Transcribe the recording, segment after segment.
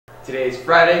Today is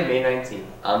Friday, May 19th.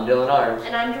 I'm Dylan Arms.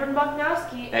 And I'm Jordan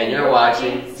Boknowski. And you're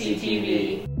watching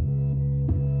CTV.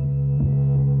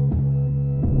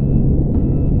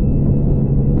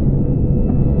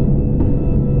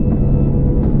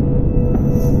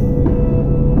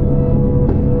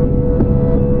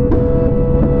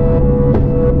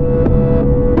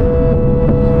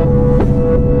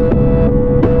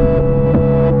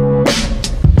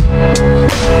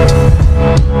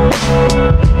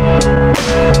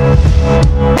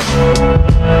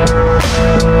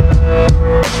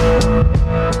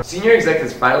 Senior Exec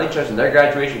has finally chosen their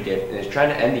graduation gift and is trying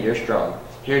to end the year strong.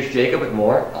 Here's Jacob with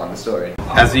more on the story.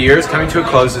 As the year is coming to a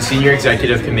close, the Senior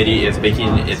Executive Committee is making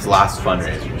its last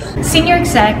fundraisers. Senior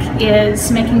Exec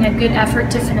is making a good effort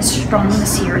to finish strong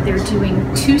this year. They're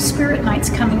doing 2 Spirit Nights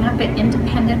coming up at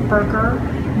Independent Burger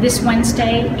this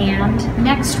Wednesday and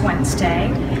next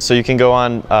Wednesday. So you can go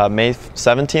on May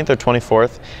 17th or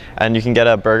 24th and you can get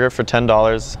a burger for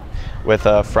 $10 with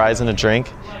fries and a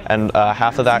drink, and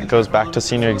half of that goes back to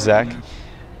Senior Exec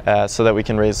so that we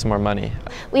can raise some more money.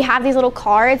 We have these little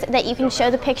cards that you can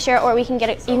show the picture, or you can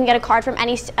get a card from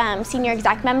any Senior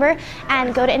Exec member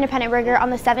and go to Independent Burger on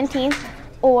the 17th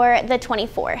or the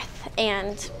 24th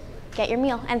and get your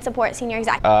meal and support Senior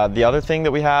Exec. The other thing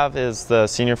that we have is the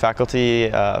senior faculty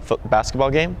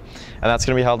basketball game, and that's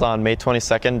going to be held on May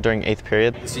 22nd during 8th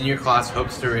period. The senior class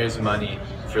hopes to raise money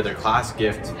for their class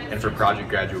gift and for project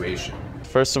graduation.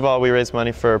 First of all, we raise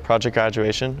money for project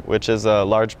graduation, which is a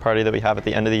large party that we have at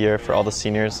the end of the year for all the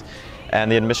seniors.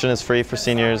 And the admission is free for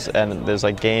seniors, and there's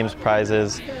like games,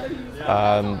 prizes,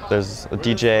 there's a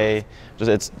DJ.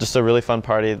 It's just a really fun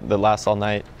party that lasts all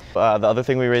night. The other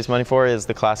thing we raise money for is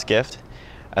the class gift.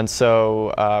 And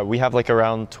so we have like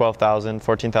around $12,000,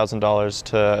 $14,000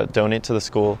 to donate to the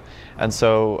school. And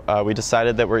so we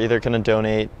decided that we're either going to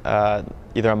donate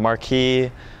either a marquee,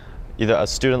 either a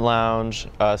student lounge,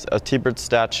 a T-Bird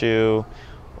statue,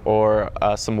 or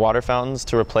some water fountains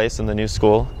to replace in the new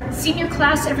school. Senior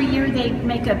class, every year they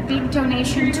make a big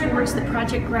donation towards the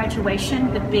project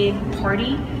graduation, the big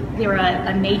party. They're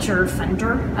a major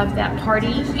funder of that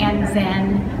party, and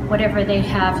then whatever they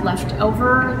have left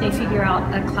over, they figure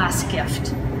out a class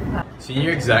gift.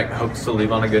 Senior Exec hopes to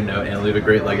leave on a good note and leave a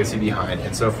great legacy behind,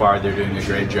 and so far they're doing a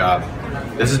great job.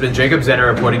 This has been Jacob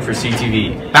Zenner reporting for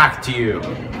CTV. Back to you.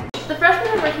 The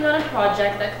freshmen are working on a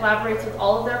project that collaborates with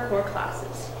all of their core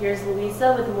classes. Here's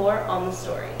Louisa with more on the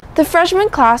story. The freshman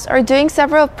class are doing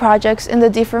several projects in the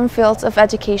different fields of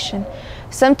education.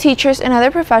 Some teachers and other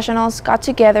professionals got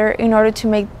together in order to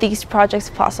make these projects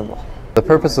possible. The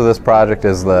purpose of this project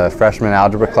is the freshman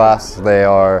algebra class. They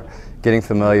are getting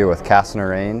familiar with Castner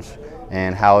Range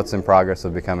and how it's in progress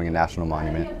of becoming a national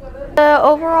monument. The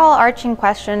overall arching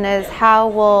question is, how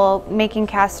will making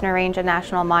Castner Range a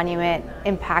national monument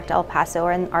impact El Paso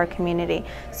and our community?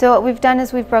 So what we've done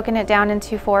is we've broken it down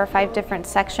into 4 or 5 different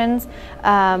sections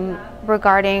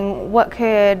regarding what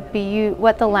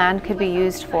the land could be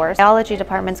used for. The biology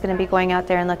department is going to be going out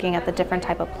there and looking at the different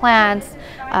type of plants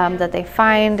that they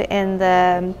find in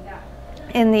the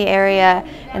area,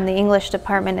 and the English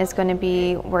department is going to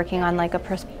be working on like a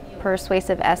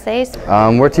persuasive essays.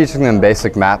 We're teaching them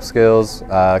basic map skills,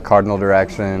 cardinal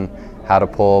direction, how to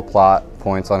plot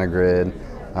points on a grid,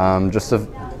 just to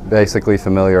basically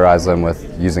familiarize them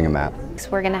with using a map.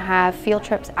 We're going to have field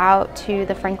trips out to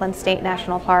the Franklin State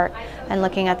National Park and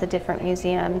looking at the different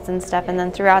museums and stuff, and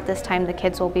then throughout this time the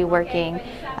kids will be working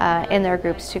in their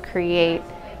groups to create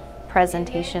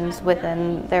presentations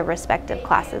within their respective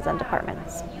classes and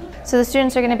departments. So the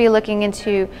students are going to be looking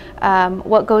into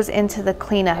what goes into the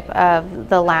cleanup of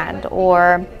the land,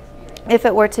 or if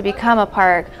it were to become a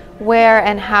park, where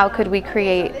and how could we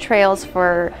create trails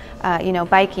for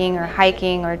biking or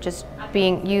hiking, or just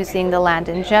using the land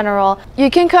in general. You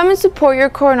can come and support your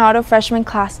Coronado freshman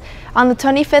class on the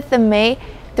 25th of May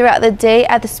throughout the day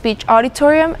at the Speech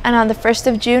Auditorium, and on the 1st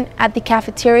of June at the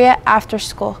cafeteria after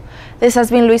school. This has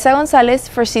been Luisa Gonzalez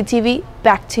for CTV.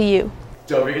 Back to you.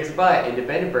 Don't forget to buy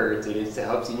Independent Burger tickets to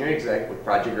help Senior Exec with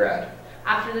Project Grad.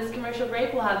 After this commercial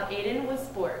break, we'll have Aiden with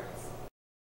sports.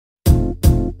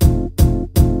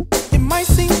 It might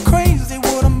seem crazy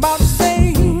what I'm about to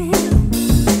say.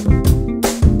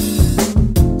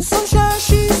 Sunshine,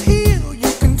 she's here,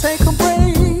 you can take a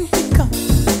break.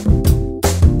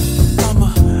 I'm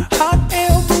a hot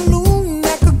air balloon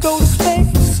that could go to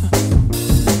space.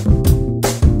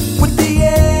 With the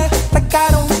air, like I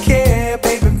don't care,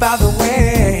 baby, by the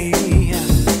way.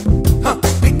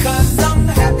 Because I'm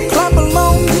happy. Clap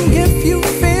along if you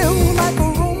feel like a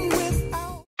room.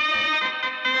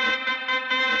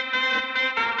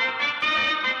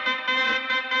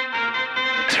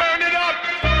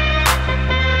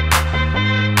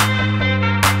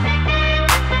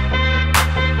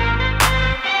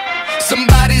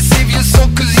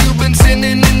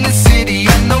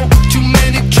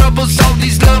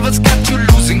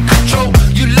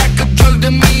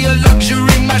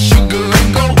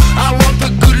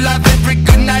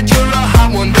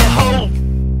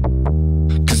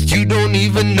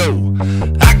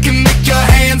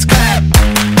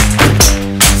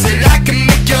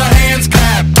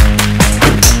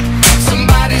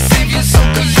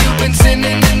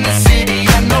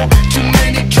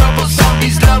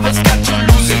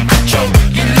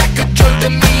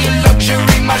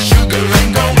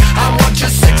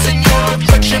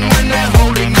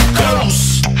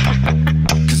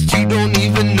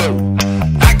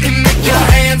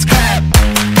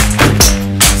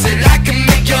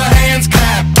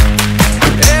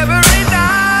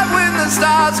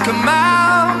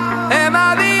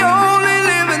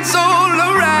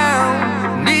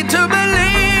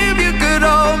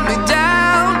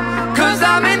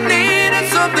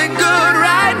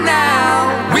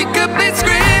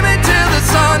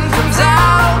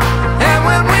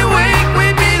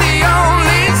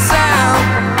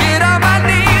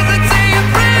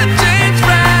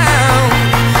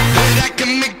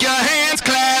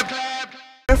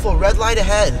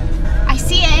 ahead. I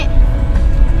see it.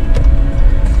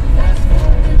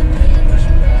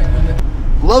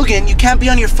 Logan, you can't be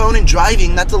on your phone and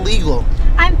driving. That's illegal.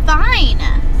 I'm fine.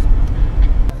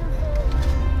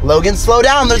 Logan, slow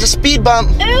down. There's a speed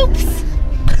bump. Oops.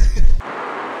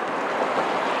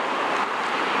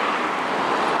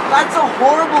 That's a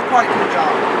horrible parking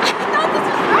job. I thought this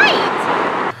was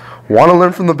right. Want to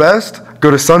learn from the best?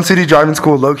 Go to Sun City Driving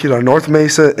School located on North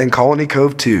Mesa and Colony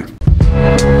Cove 2.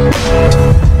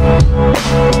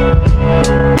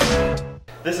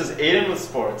 This is Aiden with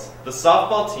sports. The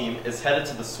softball team is headed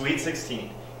to the Sweet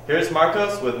 16. Here's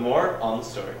Marcos with more on the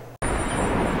story.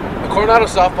 The Coronado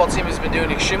softball team has been doing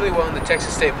extremely well in the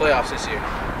Texas State playoffs this year.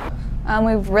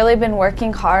 We've really been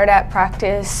working hard at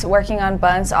practice, working on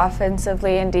bunts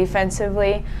offensively and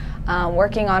defensively,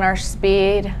 working on our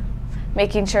speed,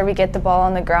 making sure we get the ball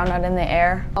on the ground, not in the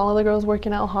air. All of the girls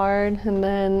working out hard, and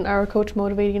then our coach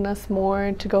motivating us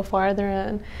more to go farther,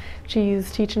 and she's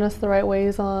teaching us the right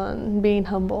ways on being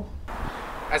humble.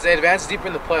 As they advance deeper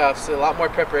in the playoffs, a lot more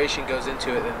preparation goes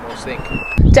into it than most think.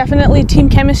 Definitely team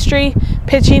chemistry.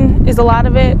 Pitching is a lot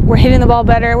of it. We're hitting the ball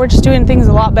better. We're just doing things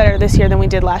a lot better this year than we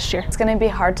did last year. It's going to be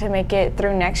hard to make it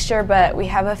through next year, but we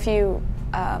have a few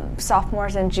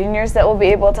sophomores and juniors that will be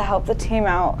able to help the team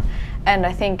out and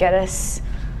I think get us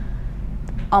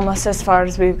almost as far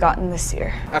as we've gotten this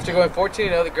year. After going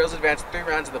 14-0, the girls advanced 3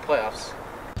 rounds of the playoffs.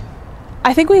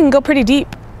 I think we can go pretty deep.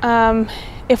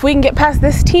 If we can get past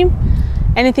this team,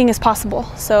 anything is possible.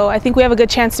 So I think we have a good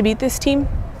chance to beat this team.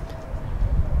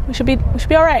 We should be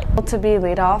all right. To be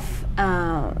leadoff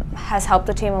has helped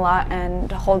the team a lot,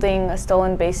 and holding a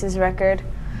stolen bases record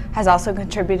has also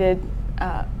contributed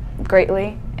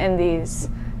greatly in these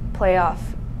playoff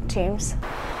teams.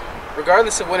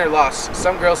 Regardless of win or loss,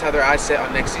 some girls have their eyes set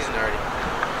on next season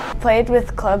already. Played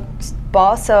with club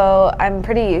ball, so I'm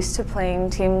pretty used to playing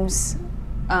teams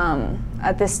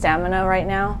at this stamina right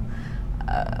now.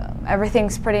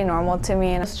 Everything's pretty normal to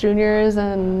me. Us juniors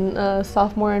and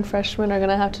sophomore and freshmen are going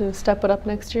to have to step it up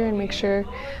next year and make sure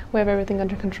we have everything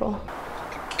under control.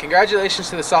 Congratulations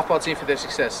to the softball team for their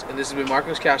success, and this has been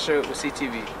Marcos Castro with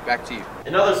CTV. Back to you.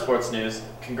 In other sports news,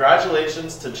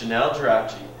 congratulations to Janelle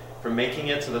Girachi for making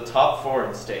it to the top 4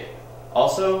 in state.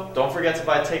 Also, don't forget to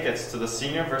buy tickets to the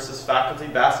senior versus faculty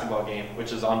basketball game,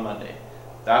 which is on Monday.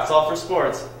 That's all for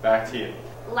sports. Back to you.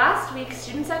 Last week,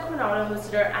 students at Coronado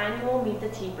hosted our annual Meet the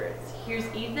T-Birds. Here's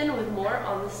Ethan with more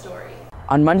on the story.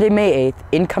 On Monday, May 8th,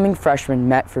 incoming freshmen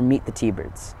met for Meet the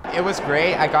T-Birds. It was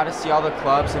great. I got to see all the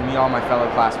clubs and meet all my fellow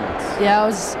classmates. Yeah, it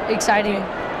was exciting.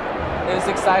 It was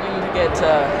exciting to get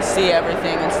to see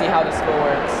everything and see how the school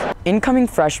works. Incoming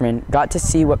freshmen got to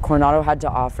see what Coronado had to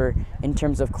offer in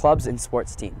terms of clubs and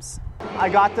sports teams. I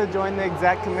got to join the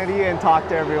exec committee and talk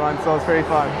to everyone, so it's pretty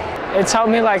fun. It's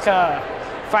helped me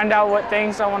find out what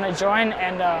things I want to join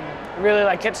and really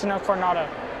get to know Coronado.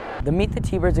 The Meet the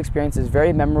T-Birds experience is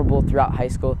very memorable throughout high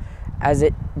school as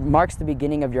it marks the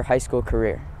beginning of your high school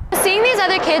career. Seeing these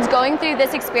other kids going through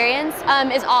this experience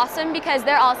is awesome because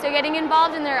they're also getting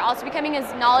involved and they're also becoming as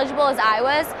knowledgeable as I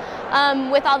was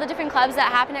with all the different clubs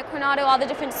that happen at Coronado, all the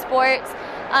different sports,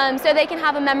 so they can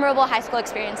have a memorable high school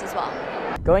experience as well.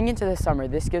 Going into the summer,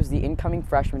 this gives the incoming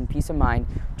freshmen peace of mind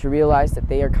to realize that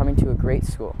they are coming to a great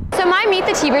school. So my Meet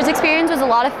the T-Birds experience was a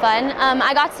lot of fun.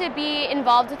 I got to be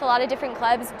involved with a lot of different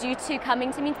clubs due to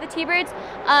coming to Meet the T-Birds.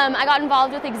 I got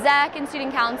involved with exec and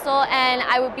student council, and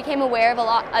I became aware of a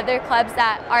lot other clubs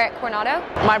that are at Coronado.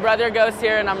 My brother goes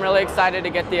here and I'm really excited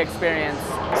to get the experience.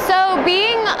 So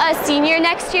being a senior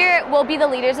next year, we'll be the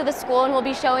leaders of the school and we'll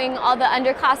be showing all the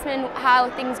underclassmen how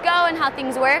things go and how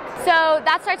things work. So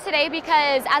that starts today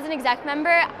because as an exec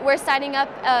member, we're signing up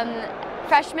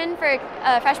freshmen for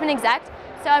freshman exec.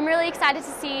 So I'm really excited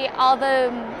to see all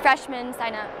the freshmen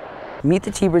sign up. Meet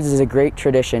the T-Birds is a great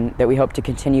tradition that we hope to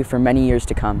continue for many years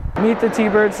to come. Meet the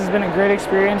T-Birds has been a great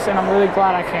experience and I'm really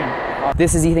glad I came.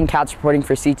 This is Ethan Katz reporting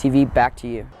for CTV. Back to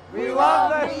you. We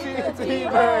love the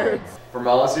T-Birds! From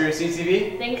all of us here at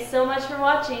CTV, thanks so much for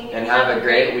watching and have a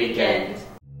great weekend.